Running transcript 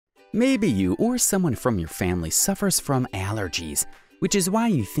Maybe you or someone from your family suffers from allergies, which is why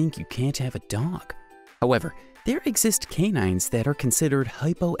you think you can't have a dog. However, there exist canines that are considered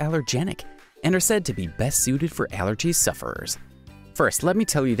hypoallergenic and are said to be best suited for allergy sufferers. First, let me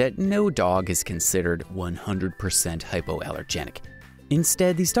tell you that no dog is considered 100% hypoallergenic.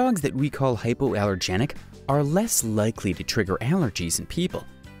 Instead, these dogs that we call hypoallergenic are less likely to trigger allergies in people.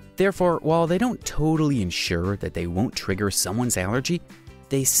 Therefore, while they don't totally ensure that they won't trigger someone's allergy,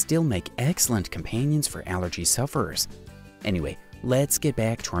 they still make excellent companions for allergy sufferers. Anyway, let's get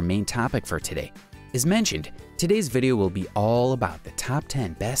back to our main topic for today. As mentioned, today's video will be all about the top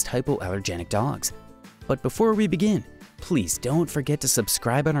 10 best hypoallergenic dogs. But before we begin, please don't forget to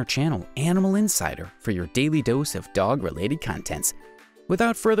subscribe on our channel, Animal Insider, for your daily dose of dog-related contents.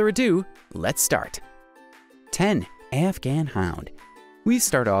 Without further ado, let's start. 10. Afghan Hound. We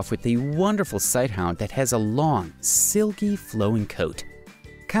start off with the wonderful sighthound that has a long, silky, flowing coat.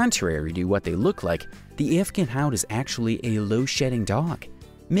 Contrary to what they look like, the Afghan Hound is actually a low-shedding dog,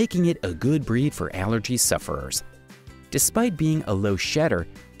 making it a good breed for allergy sufferers. Despite being a low shedder,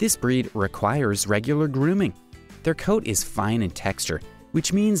 this breed requires regular grooming. Their coat is fine in texture,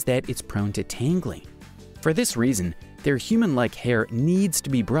 which means that it's prone to tangling. For this reason, their human-like hair needs to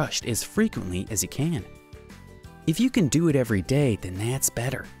be brushed as frequently as you can. If you can do it every day, then that's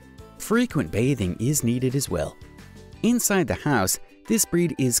better. Frequent bathing is needed as well. Inside the house, this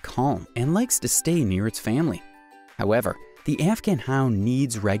breed is calm and likes to stay near its family. However, the Afghan Hound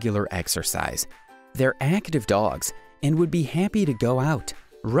needs regular exercise. They're active dogs and would be happy to go out,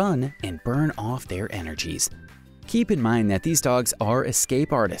 run, and burn off their energies. Keep in mind that these dogs are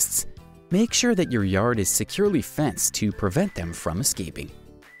escape artists. Make sure that your yard is securely fenced to prevent them from escaping.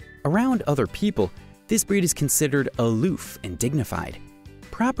 Around other people, this breed is considered aloof and dignified.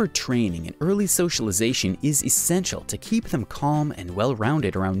 Proper training and early socialization is essential to keep them calm and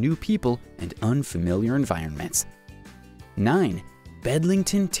well-rounded around new people and unfamiliar environments. 9.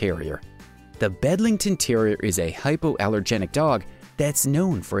 Bedlington Terrier. The Bedlington Terrier is a hypoallergenic dog that's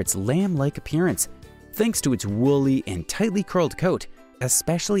known for its lamb-like appearance, thanks to its woolly and tightly curled coat,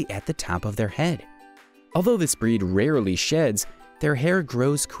 especially at the top of their head. Although this breed rarely sheds, their hair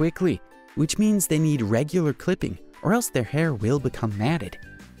grows quickly, which means they need regular clipping or else their hair will become matted.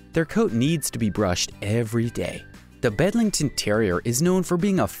 Their coat needs to be brushed every day. The Bedlington Terrier is known for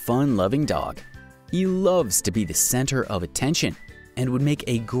being a fun-loving dog. He loves to be the center of attention and would make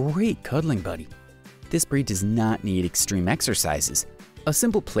a great cuddling buddy. This breed does not need extreme exercises. A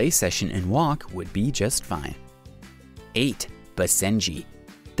simple play session and walk would be just fine. 8. Basenji.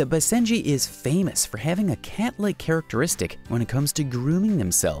 The Basenji is famous for having a cat-like characteristic when it comes to grooming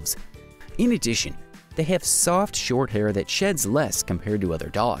themselves. In addition, they have soft, short hair that sheds less compared to other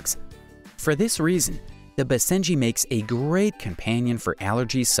dogs. For this reason, the Basenji makes a great companion for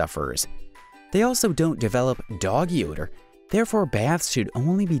allergy sufferers. They also don't develop doggy odor, therefore baths should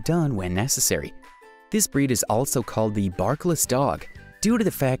only be done when necessary. This breed is also called the barkless dog, due to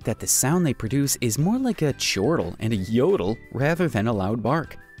the fact that the sound they produce is more like a chortle and a yodel rather than a loud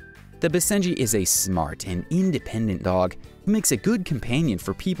bark. The Basenji is a smart and independent dog who makes a good companion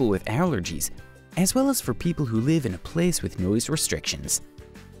for people with allergies, as well as for people who live in a place with noise restrictions.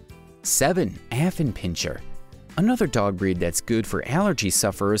 7. Affenpinscher. Another dog breed that's good for allergy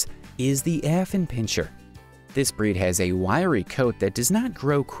sufferers is the Affenpinscher. This breed has a wiry coat that does not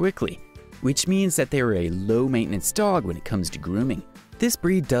grow quickly, which means that they're a low-maintenance dog when it comes to grooming. This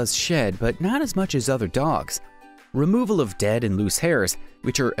breed does shed, but not as much as other dogs. Removal of dead and loose hairs,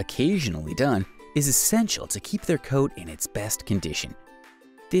 which are occasionally done, is essential to keep their coat in its best condition.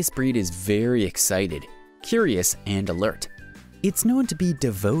 This breed is very excited, curious, and alert. It's known to be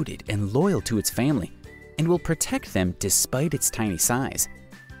devoted and loyal to its family, and will protect them despite its tiny size.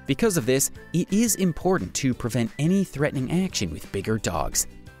 Because of this, it is important to prevent any threatening action with bigger dogs.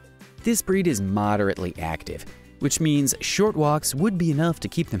 This breed is moderately active, which means short walks would be enough to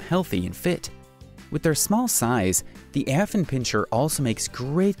keep them healthy and fit. With their small size, the Affenpinscher also makes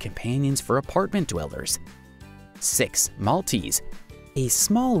great companions for apartment dwellers. 6. Maltese. A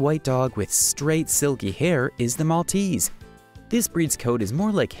small white dog with straight silky hair is the Maltese. This breed's coat is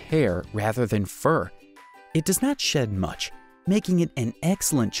more like hair rather than fur. It does not shed much, making it an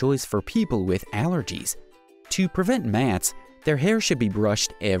excellent choice for people with allergies. To prevent mats, their hair should be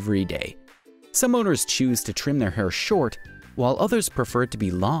brushed every day. Some owners choose to trim their hair short, while others prefer it to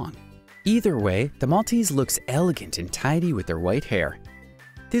be long. Either way, the Maltese looks elegant and tidy with their white hair.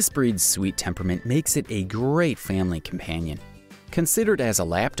 This breed's sweet temperament makes it a great family companion. Considered as a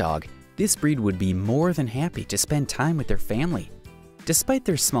lapdog, this breed would be more than happy to spend time with their family. Despite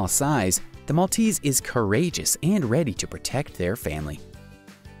their small size, the Maltese is courageous and ready to protect their family.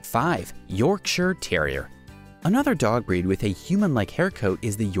 5. Yorkshire Terrier. Another dog breed with a human-like hair coat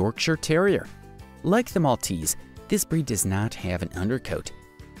is the Yorkshire Terrier. Like the Maltese, this breed does not have an undercoat.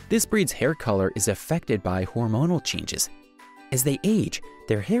 This breed's hair color is affected by hormonal changes. As they age,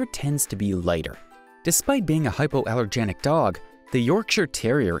 their hair tends to be lighter. Despite being a hypoallergenic dog, the Yorkshire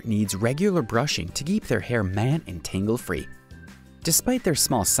Terrier needs regular brushing to keep their hair matte and tangle-free. Despite their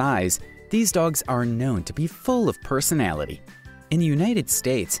small size, these dogs are known to be full of personality. In the United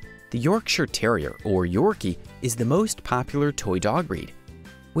States, the Yorkshire Terrier, or Yorkie, is the most popular toy dog breed.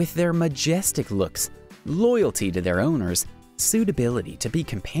 With their majestic looks, loyalty to their owners, suitability to be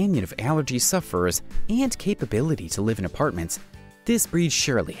companion of allergy sufferers, and capability to live in apartments, this breed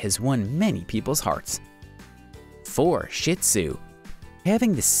surely has won many people's hearts. 4. Shih Tzu.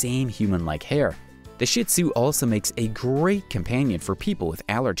 Having the same human-like hair, the Shih Tzu also makes a great companion for people with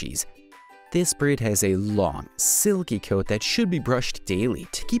allergies. This breed has a long, silky coat that should be brushed daily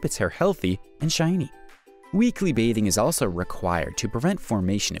to keep its hair healthy and shiny. Weekly bathing is also required to prevent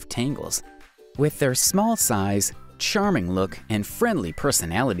formation of tangles. With their small size, charming look, and friendly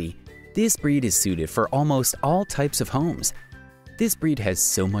personality, this breed is suited for almost all types of homes. This breed has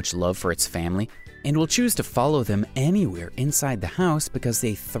so much love for its family and will choose to follow them anywhere inside the house because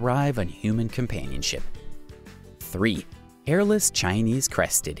they thrive on human companionship. 3. Hairless Chinese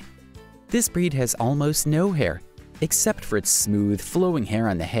Crested. This breed has almost no hair, except for its smooth, flowing hair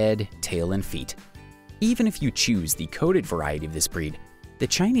on the head, tail, and feet. Even if you choose the coated variety of this breed, the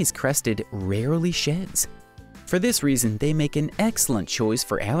Chinese Crested rarely sheds. For this reason, they make an excellent choice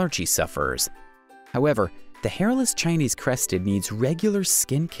for allergy sufferers. However, the hairless Chinese Crested needs regular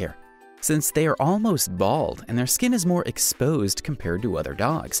skin care, since they are almost bald and their skin is more exposed compared to other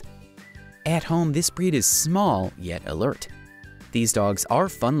dogs. At home, this breed is small yet alert. These dogs are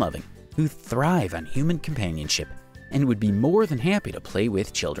fun-loving, who thrive on human companionship and would be more than happy to play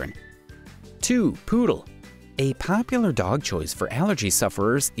with children. 2. Poodle. A popular dog choice for allergy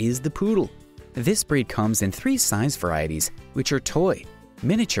sufferers is the Poodle. This breed comes in 3 size varieties, which are toy,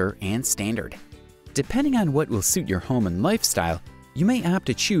 miniature, and standard. Depending on what will suit your home and lifestyle, you may opt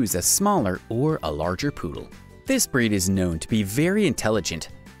to choose a smaller or a larger poodle. This breed is known to be very intelligent,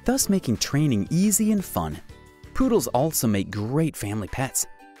 thus making training easy and fun. Poodles also make great family pets.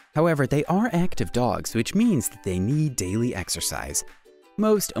 However, they are active dogs, which means that they need daily exercise.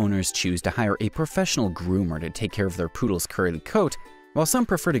 Most owners choose to hire a professional groomer to take care of their poodle's curly coat, while some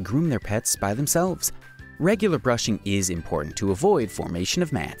prefer to groom their pets by themselves. Regular brushing is important to avoid formation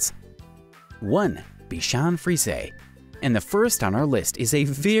of mats. 1. Bichon Frise. And the first on our list is a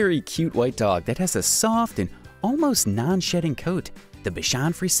very cute white dog that has a soft and almost non-shedding coat, the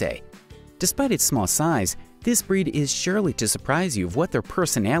Bichon Frise. Despite its small size, this breed is surely to surprise you of what their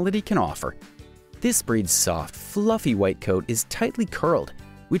personality can offer. This breed's soft, fluffy white coat is tightly curled,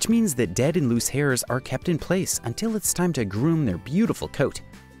 which means that dead and loose hairs are kept in place until it's time to groom their beautiful coat.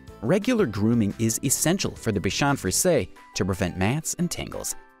 Regular grooming is essential for the Bichon Frise to prevent mats and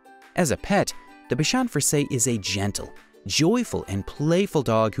tangles. As a pet, the Bichon Frise is a gentle, joyful, and playful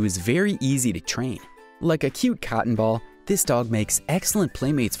dog who is very easy to train. Like a cute cotton ball, this dog makes excellent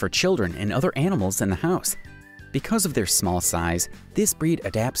playmates for children and other animals in the house. Because of their small size, this breed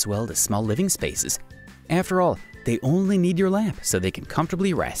adapts well to small living spaces. After all, they only need your lap so they can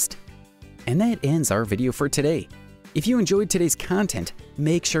comfortably rest. And that ends our video for today. If you enjoyed today's content,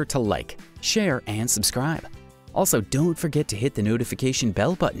 make sure to like, share, and subscribe. Also, don't forget to hit the notification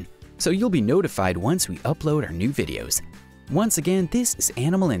bell button so you'll be notified once we upload our new videos. Once again, this is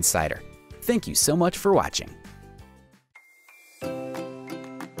Animal Insider. Thank you so much for watching.